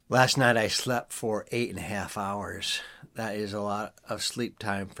Last night I slept for 8.5 hours. That is a lot of sleep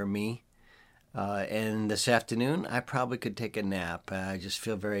time for me. And this afternoon I probably could take a nap. I just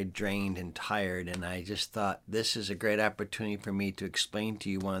feel very drained and tired, and I just thought this is a great opportunity for me to explain to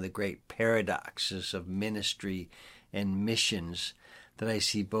you one of the great paradoxes of ministry and missions that I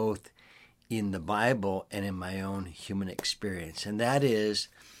see both in the Bible and in my own human experience. And that is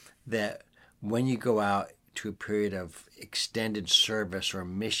that when you go out to a period of extended service or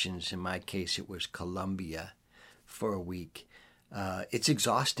missions, in my case it was Colombia for a week, it's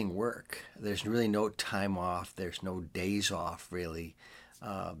exhausting work. There's really no time off. There's no days off, really.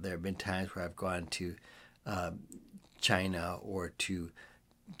 There have been times where I've gone to China or to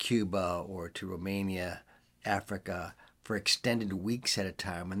Cuba or to Romania, Africa, for extended weeks at a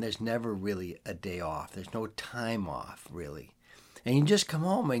time, and there's never really a day off. There's no time off, really. And you just come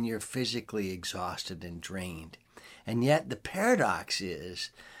home and you're physically exhausted and drained. And yet the paradox is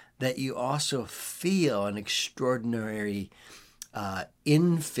that you also feel an extraordinary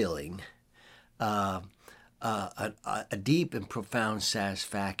infilling, a deep and profound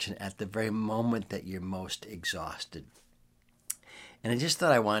satisfaction at the very moment that you're most exhausted. And I just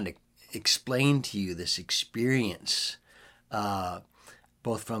thought I wanted to explain to you this experience,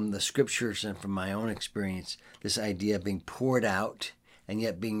 both from the scriptures and from my own experience, this idea of being poured out and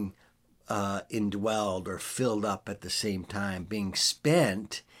yet being indwelled or filled up at the same time, being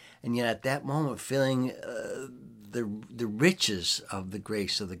spent, and yet at that moment feeling the riches of the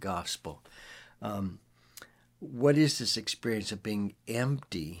grace of the gospel. What is this experience of being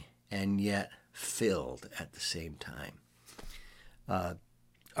empty and yet filled at the same time?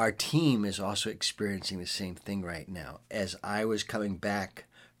 Our team is also experiencing the same thing right now. As I was coming back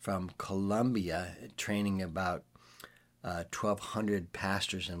from Colombia, training about 1,200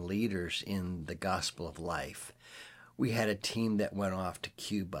 pastors and leaders in the gospel of life, we had a team that went off to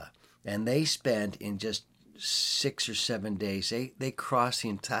Cuba, and they spent in just 6 or 7 days, they crossed the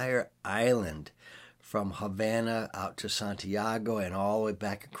entire island from Havana out to Santiago and all the way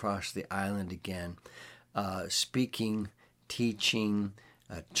back across the island again, speaking, teaching,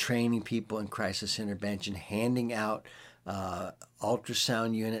 training people in crisis intervention, handing out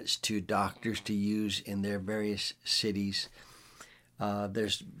ultrasound units to doctors to use in their various cities.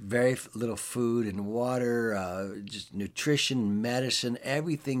 There's very little food and water, just nutrition, medicine.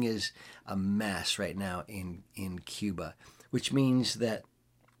 Everything is a mess right now in Cuba, which means that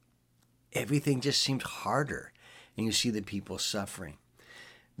everything just seems harder, and you see the people suffering.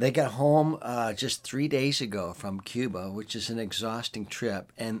 They got home just 3 days ago from Cuba, which is an exhausting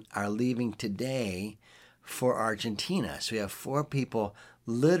trip, and are leaving today for Argentina. So we have 4 people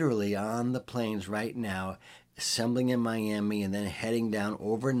literally on the planes right now, assembling in Miami and then heading down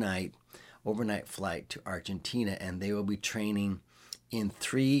overnight flight to Argentina, and they will be training in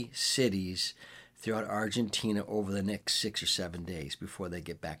 3 cities throughout Argentina over the next 6 or 7 days before they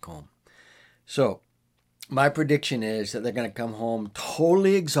get back home. So my prediction is that they're going to come home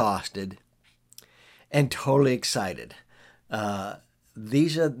totally exhausted and totally excited.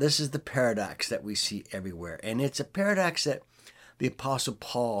 This is the paradox that we see everywhere, and it's a paradox that the Apostle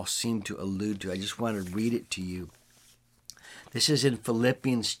Paul seemed to allude to. I just want to read it to you. This is in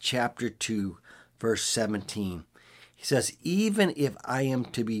Philippians chapter 2, verse 17. He says, "Even if I am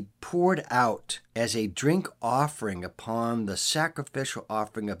to be poured out as a drink offering upon the sacrificial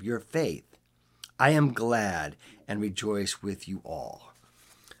offering of your faith, I am glad and rejoice with you all."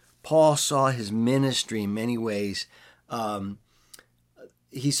 Paul saw his ministry in many ways.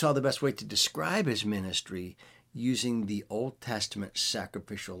 He saw the best way to describe his ministry using the Old Testament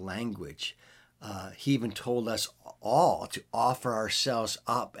sacrificial language. He even told us all to offer ourselves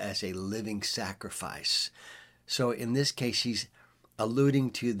up as a living sacrifice. So in this case, he's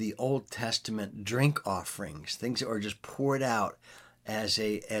alluding to the Old Testament drink offerings, things that were just poured out as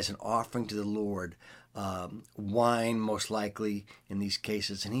an offering to the Lord, wine most likely in these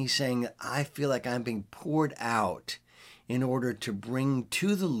cases. And he's saying, I feel like I'm being poured out in order to bring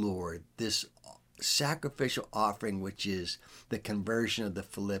to the Lord this sacrificial offering, which is the conversion of the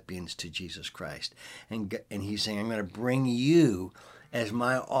Philippians to Jesus Christ. And he's saying, I'm going to bring you as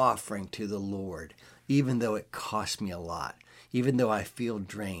my offering to the Lord, even though it costs me a lot, even though I feel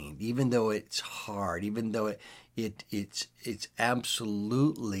drained, even though it's hard, even though it's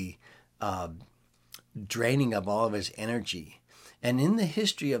absolutely draining of all of his energy. And in the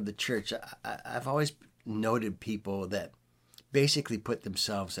history of the church, I've always noted people that basically put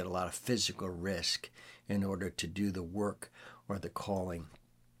themselves at a lot of physical risk in order to do the work or the calling.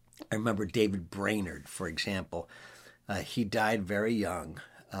 I remember David Brainerd, for example. He died very young.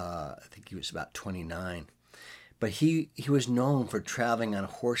 I think he was about 29. But he was known for traveling on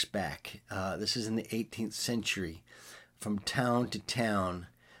horseback. This is in the 18th century, from town to town,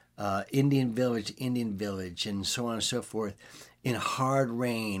 Indian village to Indian village, and so on and so forth, in hard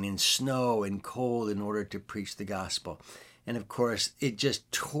rain, in snow, and cold, in order to preach the gospel. And of course, it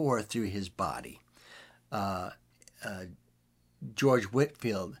just tore through his body. George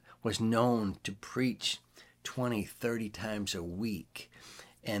Whitefield was known to preach 20, 30 times a week.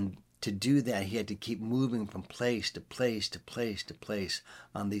 And to do that, he had to keep moving from place to place to place to place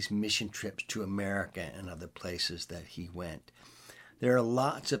on these mission trips to America and other places that he went. There are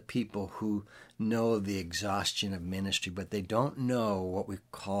lots of people who know the exhaustion of ministry, but they don't know what we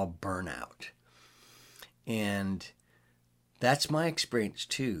call burnout. And that's my experience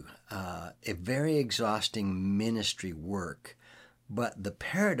too. A very exhausting ministry work. But the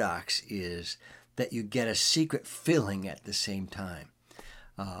paradox is that you get a secret filling at the same time.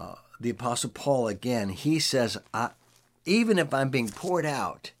 The Apostle Paul, again, he says, even if I'm being poured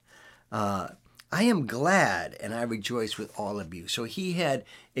out, I am glad and I rejoice with all of you. So he had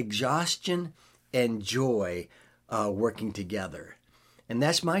exhaustion and joy working together. And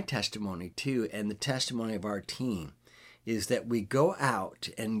that's my testimony too, and the testimony of our team, is that we go out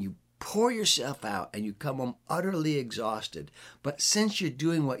and you pour yourself out and you come home utterly exhausted. But since you're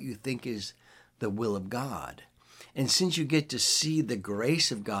doing what you think is the will of God, and since you get to see the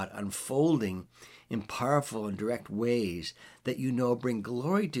grace of God unfolding in powerful and direct ways that you know bring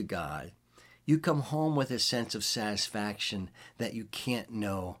glory to God, you come home with a sense of satisfaction that you can't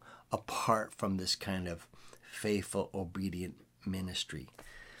know apart from this kind of faithful, obedient ministry.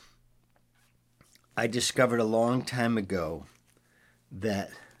 I discovered a long time ago that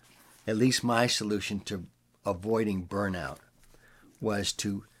at least my solution to avoiding burnout was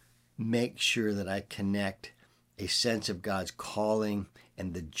to make sure that I connect a sense of God's calling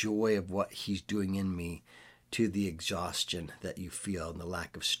and the joy of what he's doing in me to the exhaustion that you feel and the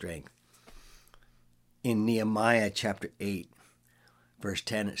lack of strength. In Nehemiah chapter 8, verse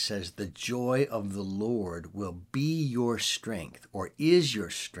 10, it says, "The joy of the Lord will be your strength," or is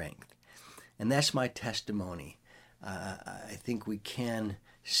your strength. And that's my testimony. I think we can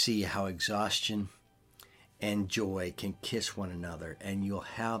see how exhaustion and joy can kiss one another, and you'll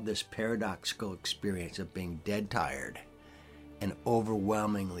have this paradoxical experience of being dead tired and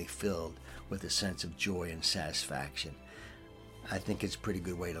overwhelmingly filled with a sense of joy and satisfaction. I think it's a pretty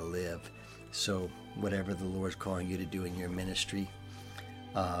good way to live. So whatever the Lord's calling you to do in your ministry,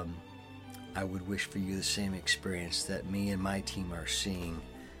 I would wish for you the same experience that me and my team are seeing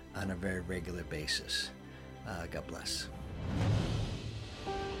on a very regular basis. God bless.